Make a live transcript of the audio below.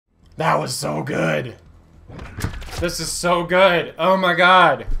That was so good. This is so good. Oh my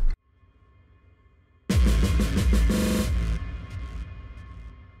god.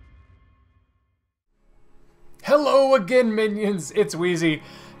 Hello again, minions. It's Wheezy,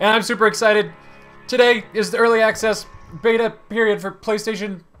 and I'm super excited. Today is the early access beta period for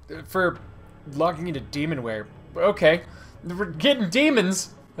PlayStation for logging into Demonware. Okay, we're getting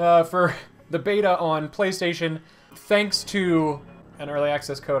demons for the beta on PlayStation thanks to an early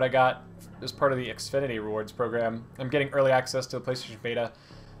access code I got as part of the Xfinity Rewards program. I'm getting early access to the PlayStation beta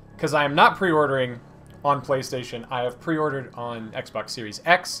because I am not pre-ordering on PlayStation. I have pre-ordered on Xbox Series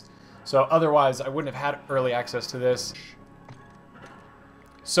X. So otherwise, I wouldn't have had early access to this.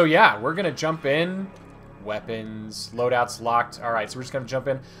 So yeah, we're going to jump in. Weapons, loadouts locked. Alright, so we're just going to jump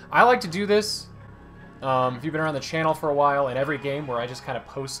in. I like to do this, if you've been around the channel for a while, in every game where I just kind of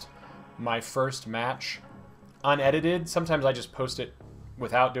post my first match unedited. Sometimes I just post it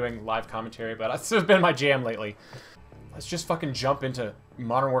without doing live commentary, but that's been my jam lately. Let's just fucking jump into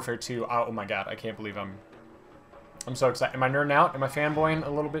Modern Warfare 2. Oh my god, I can't believe I'm so excited. Am I nerding out? Am I fanboying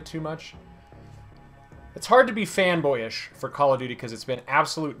a little bit too much? It's hard to be fanboyish for Call of Duty because it's been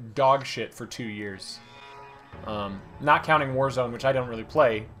absolute dog shit for 2 years. Not counting Warzone, which I don't really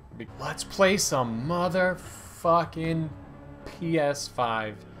play. Let's play some motherfucking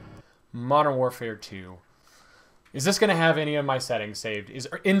PS5 Modern Warfare 2. Is this going to have any of my settings saved? Is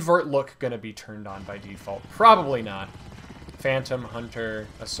invert look going to be turned on by default? Probably not. Phantom, Hunter,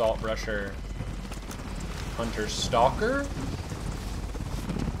 Assault Rusher... Hunter Stalker.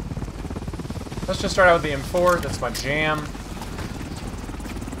 Let's just start out with the M4. That's my jam.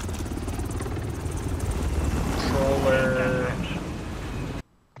 Controller.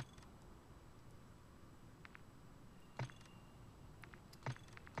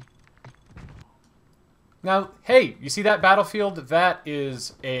 Now, hey, you see that battlefield? That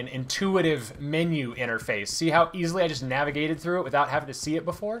is an intuitive menu interface. See how easily I just navigated through it without having to see it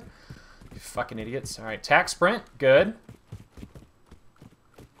before? You fucking idiots. Alright, tac sprint. Good.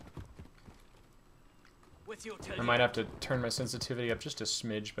 I might have to turn my sensitivity up just a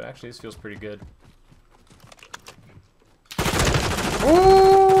smidge, but actually this feels pretty good.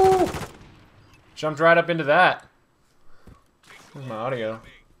 Ooh! Jumped right up into that. Where's my audio?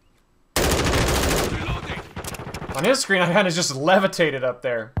 On his screen, I kind of just levitated up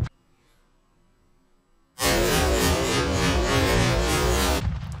there.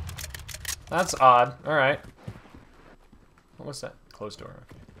 That's odd. Alright. What's that? Closed door.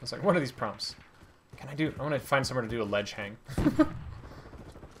 Okay. I was like, what are these prompts? Can I do... I want to find somewhere to do a ledge hang.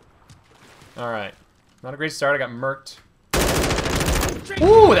 Alright. Not a great start. I got murked.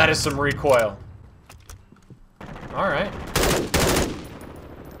 Ooh, that is some recoil. Alright.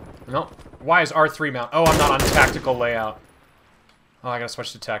 Nope. Why is R3 mount? Oh, I'm not on tactical layout. Oh, I gotta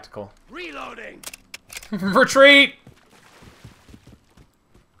switch to tactical. Reloading! Retreat!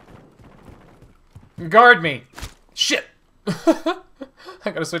 Guard me! Shit! I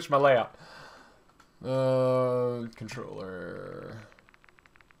gotta switch my layout. Controller.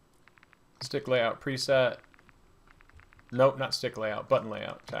 Stick layout preset. Nope, not stick layout. Button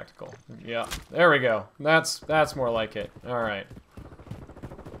layout. Tactical. Yeah, there we go. That's more like it. Alright.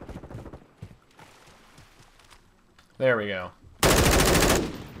 There we go.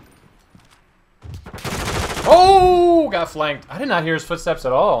 Oh! Got flanked. I did not hear his footsteps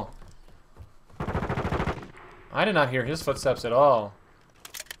at all. I did not hear his footsteps at all.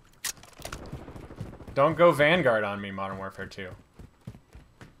 Don't go Vanguard on me, Modern Warfare 2.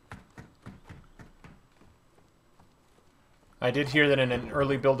 I did hear that in an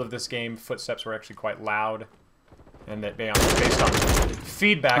early build of this game, footsteps were actually quite loud. And that based on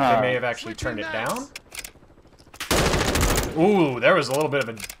feedback, they may have actually turned it down. Ooh, there was a little bit of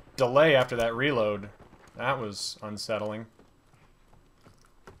a delay after that reload. That was unsettling.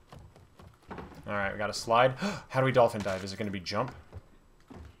 Alright, we got a slide. How do we dolphin dive? Is it going to be jump?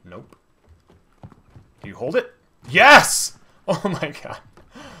 Nope. Do you hold it? Yes! Oh my god.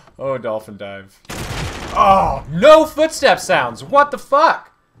 Oh, dolphin dive. Oh, no footstep sounds! What the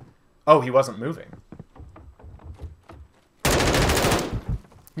fuck? Oh, he wasn't moving.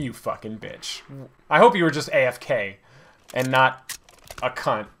 You fucking bitch. I hope you were just AFK and not a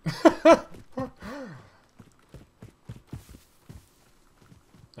cunt.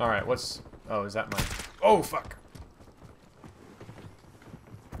 Alright, what's... Oh, is that my... Oh, fuck.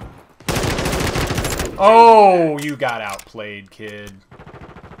 Oh, you got outplayed, kid.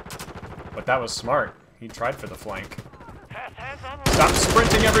 But that was smart. He tried for the flank. Stop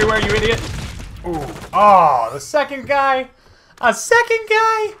sprinting everywhere, you idiot. Ooh. Oh, the second guy. A second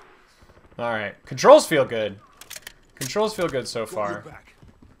guy. Alright. Controls feel good. Controls feel good so far.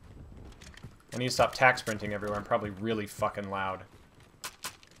 I need to stop tack sprinting everywhere. I'm probably really fucking loud.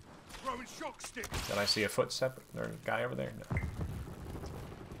 Did I see a footstep or a guy over there? No.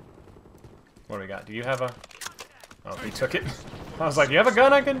 What do we got? Do you have a... Oh, he took it. I was like, you have a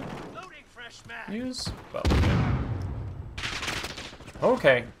gun I can use? Well, yeah.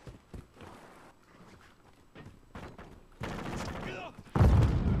 Okay.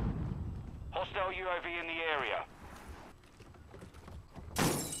 Hostile UAV in the area.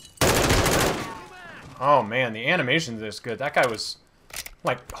 Oh man, the animation's this good. That guy was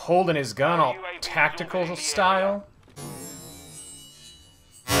like holding his gun all tactical style.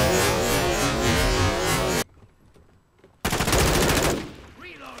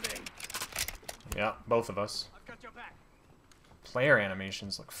 Yeah, both of us. Player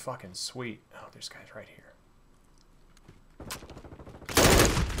animations look fucking sweet. Oh, there's guys right here.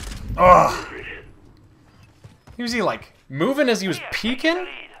 Ugh! Was he like moving as he was peeking?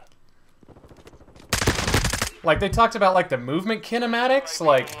 Like they talked about like the movement kinematics,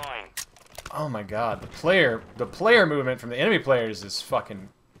 like oh my god, the player movement from the enemy players is fucking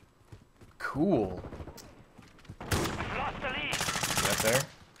cool. That there?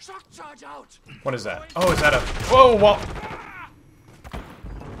 What is that? Oh, is that a... Whoa, whoa!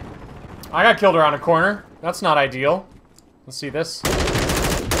 I got killed around a corner. That's not ideal. Let's see this.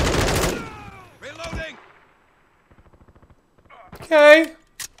 Reloading. Okay.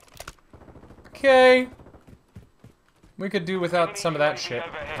 Okay. We could do without some of that shit.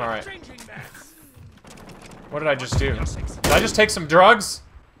 Alright. What did I just do? Did I just take some drugs?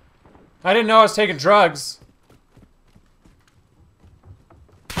 I didn't know I was taking drugs.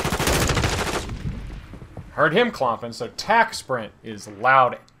 Heard him clomping, so tack sprint is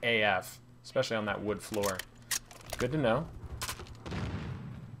loud AF. Especially on that wood floor. Good to know.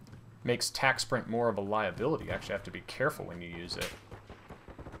 Makes tack sprint more of a liability. You actually have to be careful when you use it.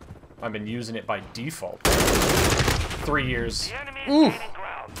 I've been using it by default. 3 years. Ooh!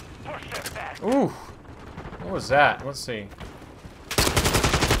 Ooh! What was that? Let's see.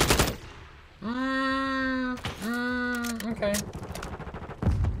 Okay.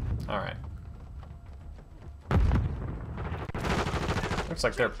 Alright. Looks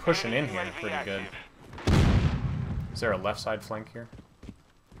like they're pushing in here pretty good. Is there a left side flank here?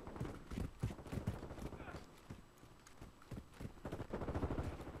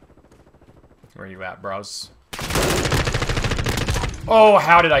 Where are you at, bros? Oh,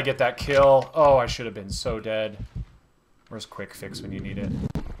 how did I get that kill? Oh, I should have been so dead. Where's quick fix when you need it?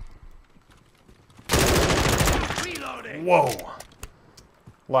 Whoa!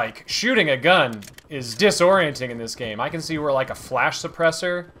 Like, shooting a gun is disorienting in this game. I can see where, like, a flash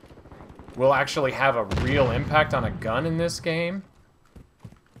suppressor will actually have a real impact on a gun in this game.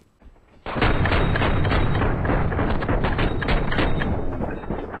 I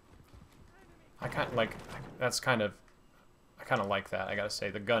kind of, like, that's kind of... I kind of like that, I gotta say.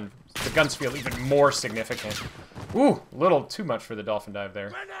 The guns feel even more significant. Ooh, a little too much for the dolphin dive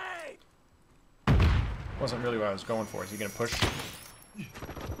there. Wasn't really what I was going for. Is he gonna push?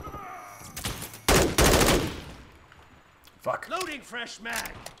 Fuck. Loading fresh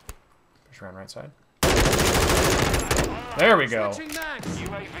mag. Push around right side. There we go.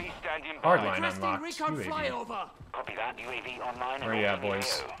 Hardline unlocked. UAV. Copy that. UAV online. Where you at,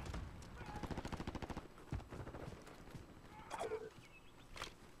 boys?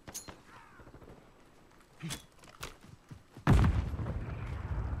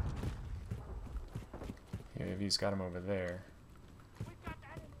 UAV's got him over there.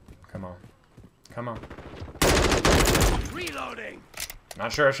 Come on. Come on. Reloading.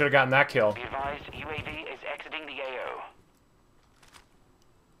 Not sure I should have gotten that kill. Be advised, UAV is exiting the AO.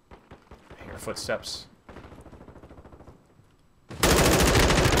 I hear footsteps.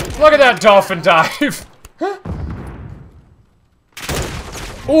 Look at that dolphin dive!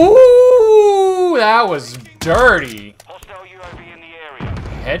 Ooh, that was dirty. Hostile UAV in the area.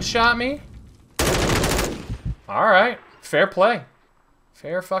 Headshot me? Alright. Fair play.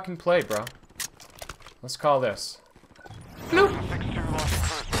 Fair fucking play, bro. Let's call this. Bloop.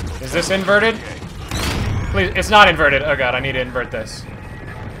 Is this inverted? Please, it's not inverted. Oh god, I need to invert this.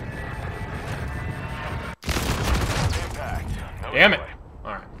 Damn it.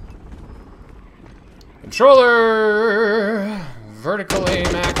 Alright. Controller! Vertical aim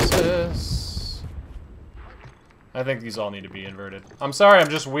axis. I think these all need to be inverted. I'm sorry, I'm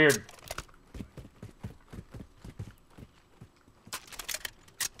just weird.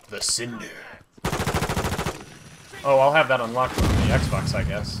 The Cinder. Oh, I'll have that unlocked on the Xbox, I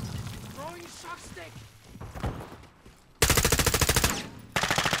guess.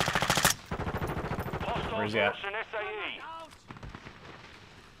 Where's he at?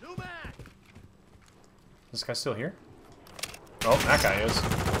 This guy still here? Oh, that guy is.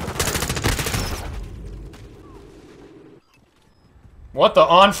 What the,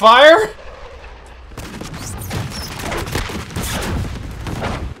 on fire?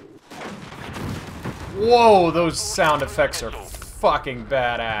 Whoa, those sound effects are fucking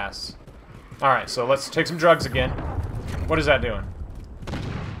badass. Alright, so let's take some drugs again. What is that doing?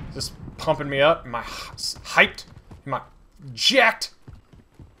 Is this pumping me up? Am I hyped? Am I jacked?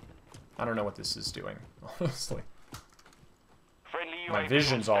 I don't know what this is doing, honestly. My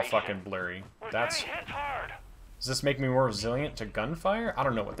vision's all fucking blurry. That's... Does this make me more resilient to gunfire? I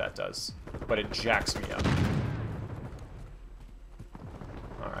don't know what that does, but it jacks me up.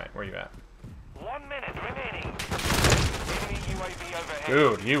 Alright, where you at? 1 minute remaining. Enemy UAV overhead.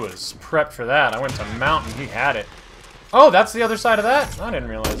 Dude, he was prepped for that. I went to mountain, he had it. Oh, that's the other side of that? I didn't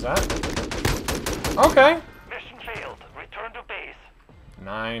realize that. Okay. Mission failed. Return to base.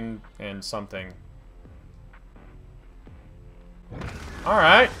 9 and something.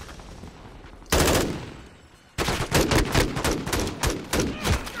 Alright.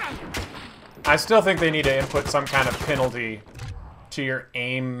 I still think they need to input some kind of penalty to your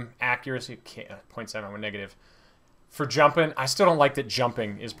aim accuracy. 0.7, I'm negative. For jumping, I still don't like that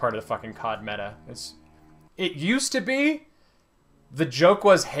jumping is part of the fucking COD meta. It used to be, the joke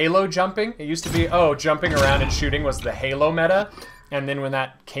was Halo jumping. It used to be, oh, jumping around and shooting was the Halo meta. And then when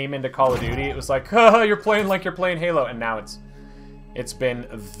that came into Call of Duty, it was like, oh, you're playing like you're playing Halo. And now it's been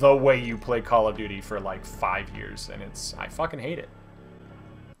the way you play Call of Duty for like 5 years. And I fucking hate it.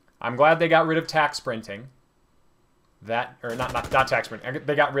 I'm glad they got rid of tack sprinting. Not tack sprinting.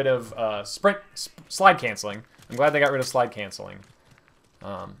 They got rid of slide canceling. I'm glad they got rid of slide canceling.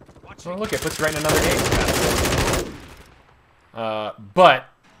 Oh, look, it puts you right in another game. But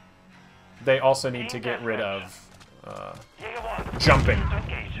they also need to get rid of jumping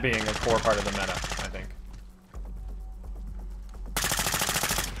being a core part of the meta, I think.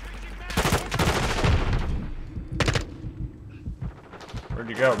 Where'd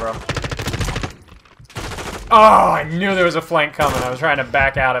you go, bro? Oh, I knew there was a flank coming. I was trying to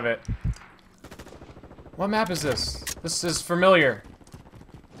back out of it. What map is this? This is familiar.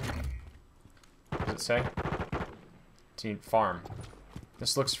 What does it say? Team Farm.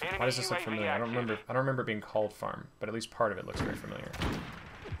 This looks... Why does this look familiar? I don't remember it being called Farm, but at least part of it looks very familiar.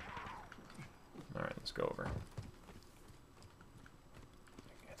 Alright, let's go over.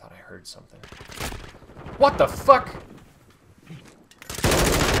 I thought I heard something. What the fuck?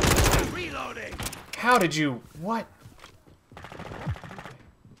 Reloading. How did you... What?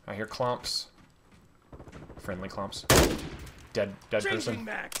 I hear clumps. Friendly clumps. Dead person.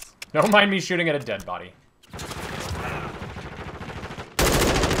 Max. Don't mind me shooting at a dead body.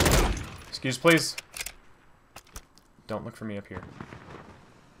 Excuse, please. Don't look for me up here.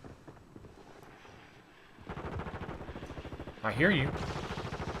 I hear you.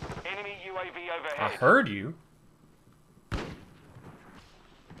 Enemy UAV overhead. I heard you.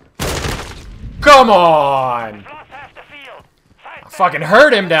 Come on! I fucking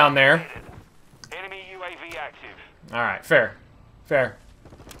heard him down there. Enemy UAV active. Alright, fair. Fair.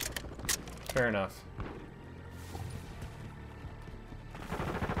 Fair enough.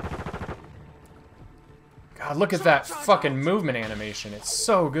 God, look at that fucking movement animation. It's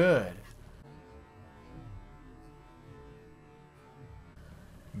so good.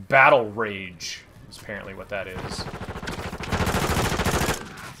 Battle Rage is apparently what that is.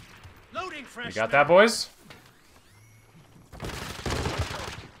 You got that, boys?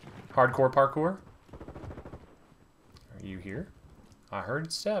 Hardcore parkour? Are you here? I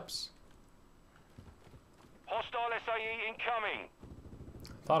heard steps. Hostile SAE incoming.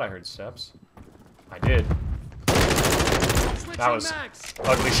 Thought I heard steps. I did. That was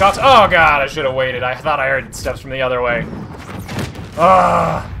ugly shots. Oh god, I should have waited. I thought I heard steps from the other way.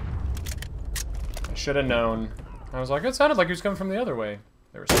 Ah! I should have known. I was like, it sounded like he was coming from the other way.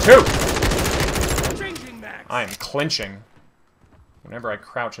 There was two! I am clinching. Whenever I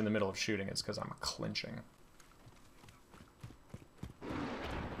crouch in the middle of shooting, it's because I'm clinching.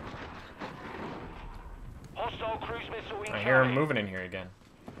 Hostile cruise missile incoming. I hear him moving in here again.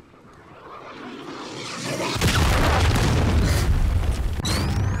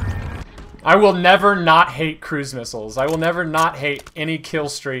 I will never not hate cruise missiles. I will never not hate any kill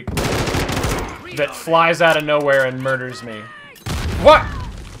streak that flies out of nowhere and murders me. What?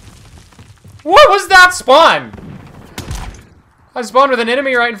 What was that spawn? I spawned with an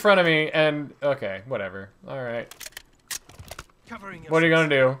enemy right in front of me, and... Okay, whatever. Alright. What are you gonna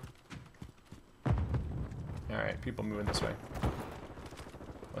do? Alright, people moving this way.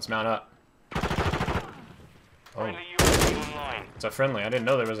 Let's mount up. Oh. It's a friendly. I didn't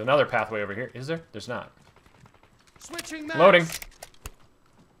know there was another pathway over here. Is there? There's not. Switching mags. Loading.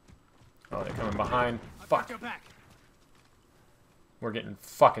 Oh, they're coming behind. Fuck. Go back. We're getting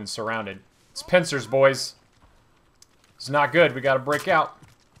fucking surrounded. It's pincers, boys. It's not good. We gotta break out.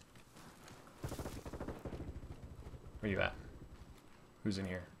 Where you at? Who's in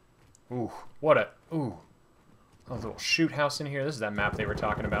here? Ooh, what a... Ooh. A little shoot house in here. This is that map they were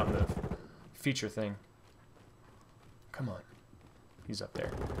talking about in the feature thing. Come on. He's up there.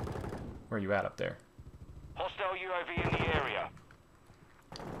 Where are you at up there? Hostile UAV in the area.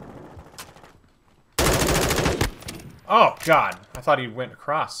 Oh, God. I thought he went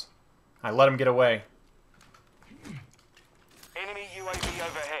across. I let him get away. Enemy UAV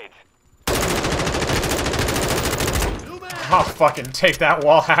overhead. I'll fucking take that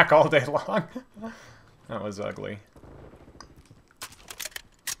wall hack all day long. That was ugly.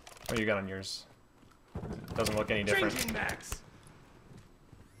 What you got on yours? Doesn't look any different. Changing mags.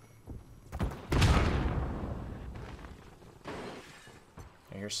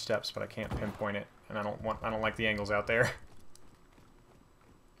 I hear steps, but I can't pinpoint it, and I don't like the angles out there.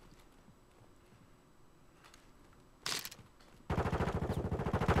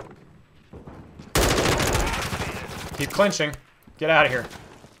 Keep clinching. Get out of here.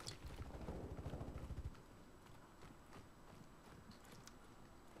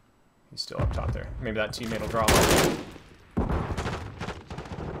 He's still up top there. Maybe that teammate will draw him.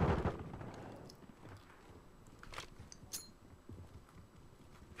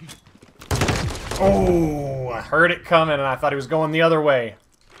 Oh, I heard it coming and I thought he was going the other way.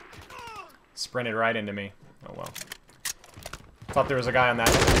 Sprinted right into me. Oh well. Thought there was a guy on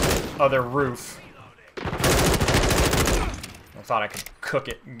that other roof. I thought I could cook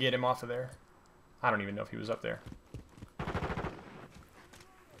it and get him off of there. I don't even know if he was up there.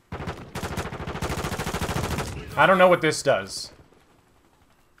 I don't know what this does.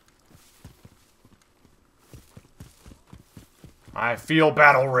 I feel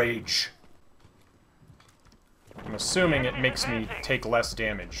battle rage. I'm assuming it makes me take less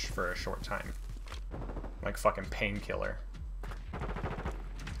damage for a short time. Like fucking painkiller. A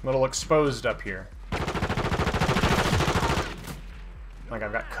little exposed up here. Like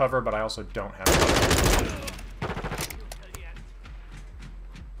I've got cover, but I also don't have cover.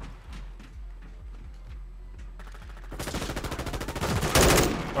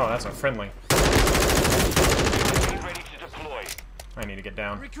 Oh, that's a friendly. Ready to deploy. I need to get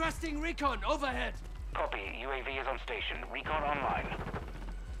down. Requesting recon overhead. Copy. UAV is on station. Recon online.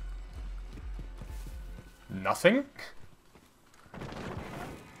 Nothing?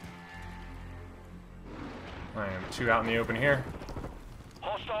 I am too out in the open here.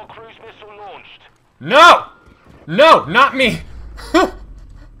 Hostile cruise missile launched. No! No, not me!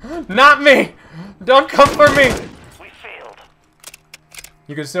 Not me! Don't come for me! We failed.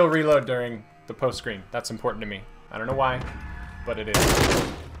 You can still reload during the post screen. That's important to me. I don't know why, but it is.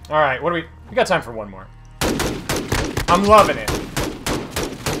 Alright, what do we got time for one more. I'm loving it.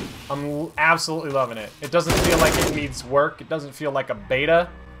 I'm absolutely loving it. It doesn't feel like it needs work. It doesn't feel like a beta.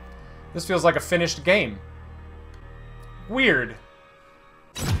 This feels like a finished game. Weird.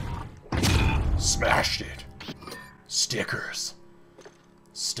 Smashed it. Stickers.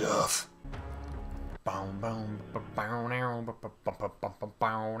 Stuff.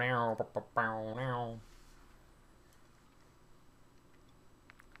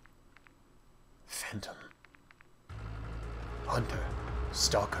 Phantom. Hunter.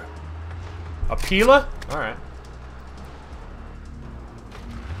 Stalker. Apila? Alright.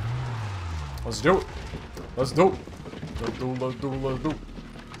 Let's do it. Let's do it. Let's do, let's do, let's do.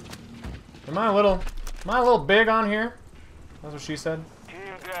 Am I a little big on here? That's what she said. Team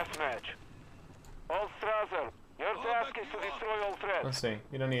deathmatch. All Strasser, your task is to destroy all threats. Let's see.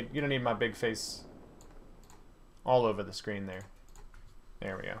 You don't need my big face all over the screen there.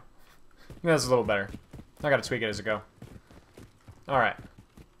 There we go. That's a little better. I gotta tweak it as I go. Alright.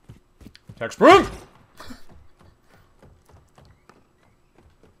 Tech sprung!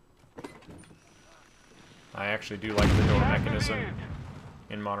 I actually do like the door mechanism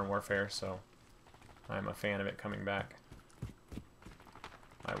in Modern Warfare, so I'm a fan of it coming back.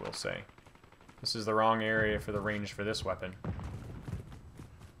 I will say. This is the wrong area for the range for this weapon.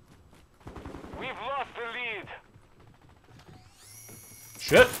 We've lost the lead.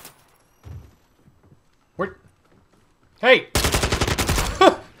 Shit! Where? Hey!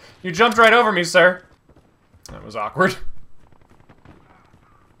 You jumped right over me, sir. That was awkward.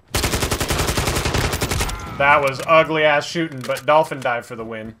 That was ugly ass shooting, but Dolphin dive for the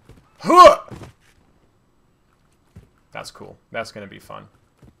win. Huh! That's cool. That's gonna be fun.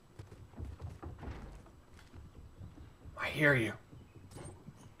 I hear you.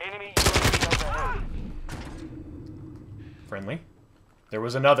 Enemy UAV overhead. Friendly. There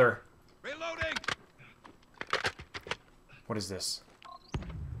was another. Reloading. What is this?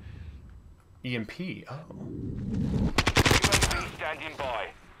 EMP. Oh. UAV standing by.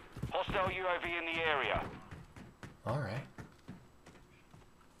 Hostile UAV in the area. Alright.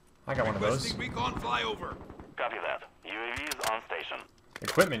 I got one of those. Requesting recon flyover. Copy that. UAV is on station.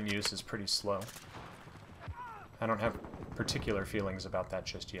 Equipment use is pretty slow. I don't have particular feelings about that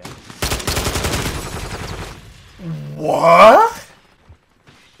just yet. What?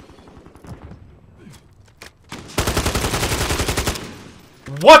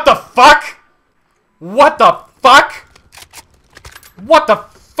 What the fuck? What the fuck? What the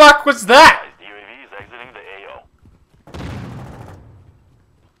fuck was that? UAV is exiting the AO.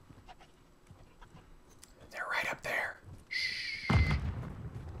 They're right up there. Shh.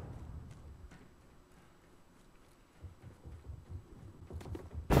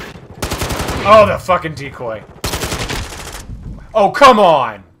 Oh, the fucking decoy. Oh, come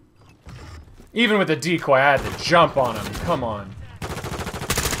on! Even with the decoy, I had to jump on him. Come on.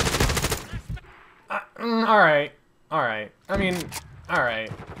 Alright. Alright. I mean,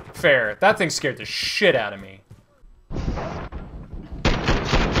 alright. Fair. That thing scared the shit out of me.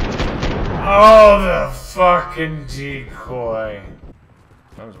 Oh, the fucking decoy.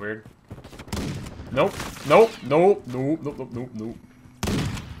 That was weird. Nope. Nope. Nope. Nope. Nope. Nope. Nope. Nope.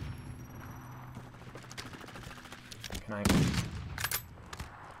 Can I...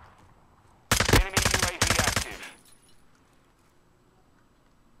 Enemy UAV active.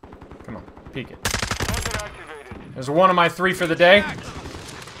 Come on. Peek it. Target activated. There's one of my 3 for the day.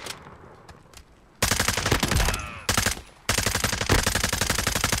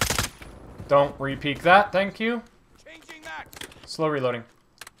 Don't re-peek that, thank you. Changing back. Slow reloading.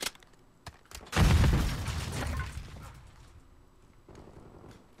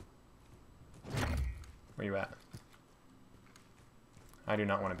 Where you at? I do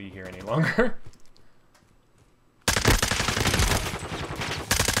not want to be here any longer.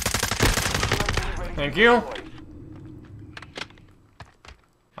 Thank you.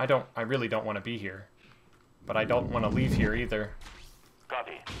 I really don't want to be here. But I don't want to leave here either.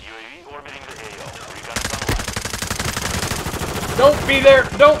 Copy. UAV orbiting the AO. Recon is online. Don't be there!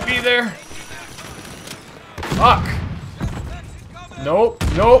 Don't be there! Fuck! Nope,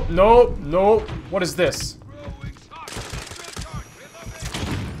 nope, nope, nope. What is this?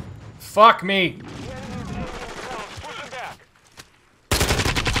 Fuck me! Pushing back.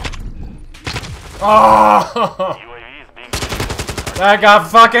 Oh! UAV is being That got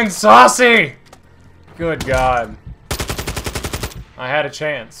fucking saucy! Good God. I had a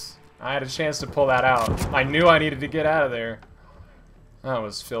chance. I had a chance to pull that out. I knew I needed to get out of there. That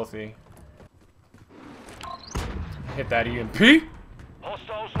was filthy. Hit that EMP.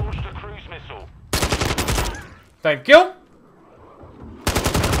 Hostiles launched a cruise missile. Thank you.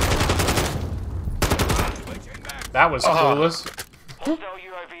 That was clueless. Hostile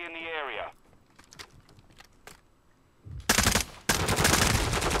UAV in the area.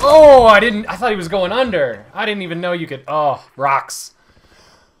 Oh, I thought he was going under. I didn't even know you could. Oh, rocks.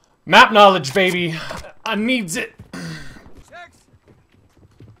 Map knowledge, baby. I needs it.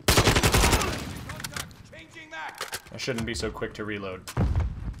 I shouldn't be so quick to reload.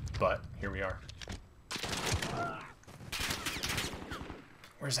 But, here we are.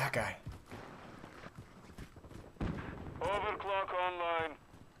 Where's that guy? Overclock online.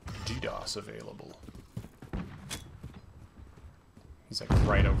 DDoS available. He's like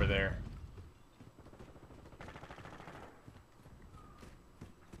right over there.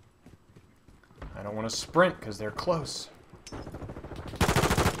 I don't want to sprint because they're close.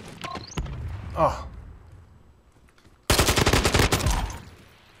 Oh.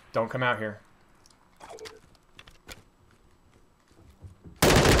 Don't come out here.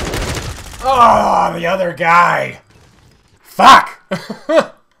 Oh, the other guy. Fuck!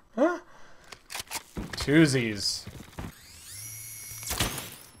 Twosies.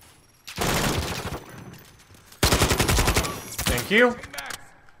 Thank you.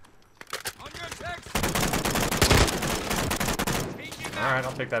 Alright,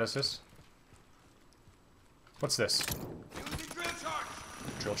 I'll take that assist. What's this?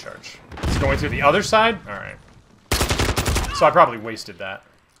 Drill charge. It's going through the other side? Alright. So I probably wasted that.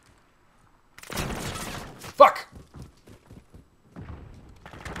 Fuck!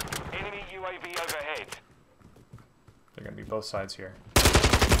 Enemy UAV overhead. They're gonna be both sides here.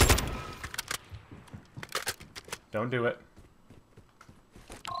 Don't do it.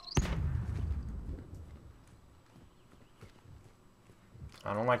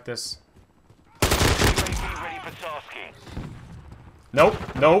 I don't like this. UAV ready for tasking. Nope,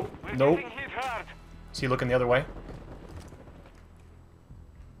 nope, We're nope. getting hit hard. Is he looking the other way?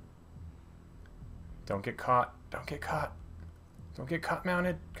 Don't get caught. Don't get caught. Don't get caught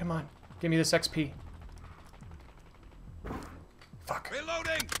mounted. Come on. Give me this XP. Fuck.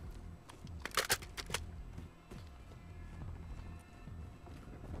 Reloading.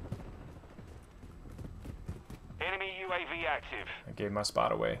 Enemy UAV active. I gave my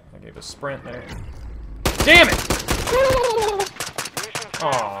spot away. I gave a sprint there. Damn it! Mission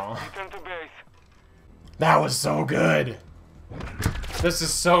Aw. failed. Return to base. That was so good. This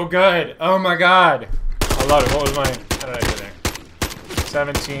is so good. Oh my god. I love it. What was my... How did I do there?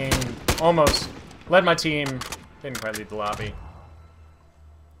 17. Almost. Led my team. Didn't quite lead the lobby.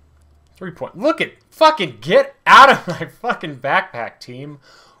 3 point. Look at... Fucking get out of my fucking backpack, team.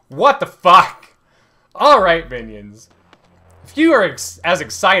 What the fuck? Alright, minions. If you are as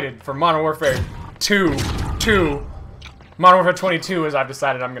excited for Modern Warfare 2, Modern Warfare 22, as I've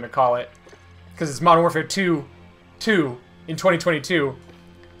decided I'm going to call it, because it's Modern Warfare 2 in 2022,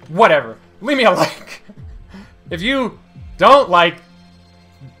 whatever. Leave me a like. If you don't like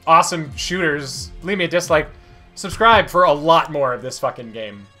awesome shooters, leave me a dislike. Subscribe for a lot more of this fucking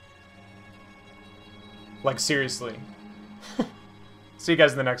game. Like, seriously. See you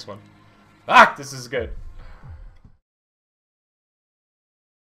guys in the next one. Ah, this is good.